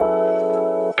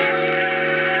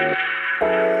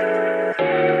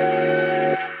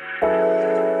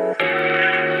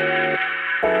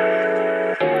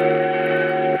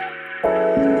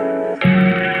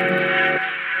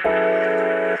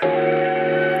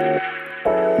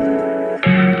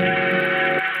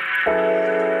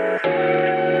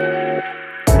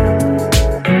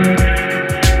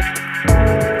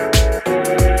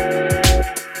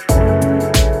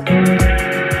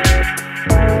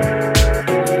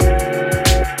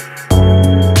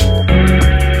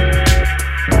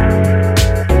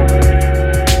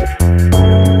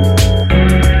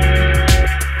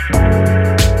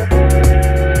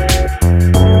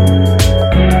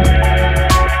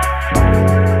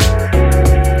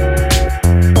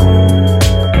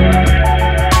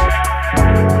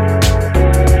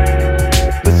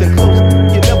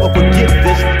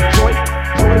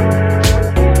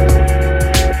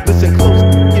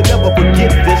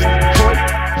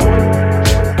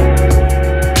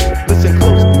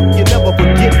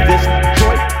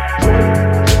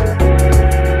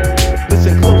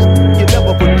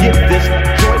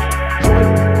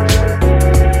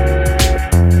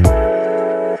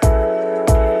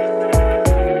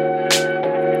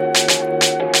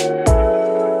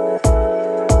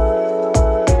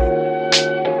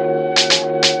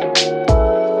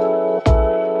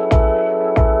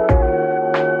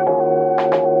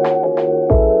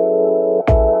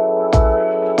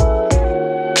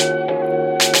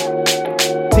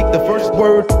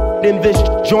then this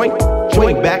joint,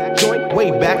 way back,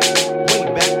 way back, way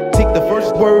back. Take the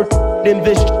first word, then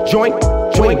this joint,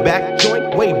 way back,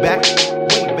 way back,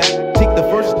 way back. Take the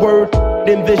first word,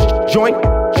 then this joint,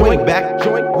 way back,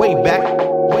 way back,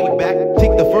 way back.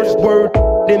 Take the first word,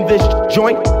 then this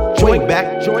joint, way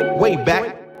back, way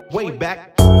back, way back.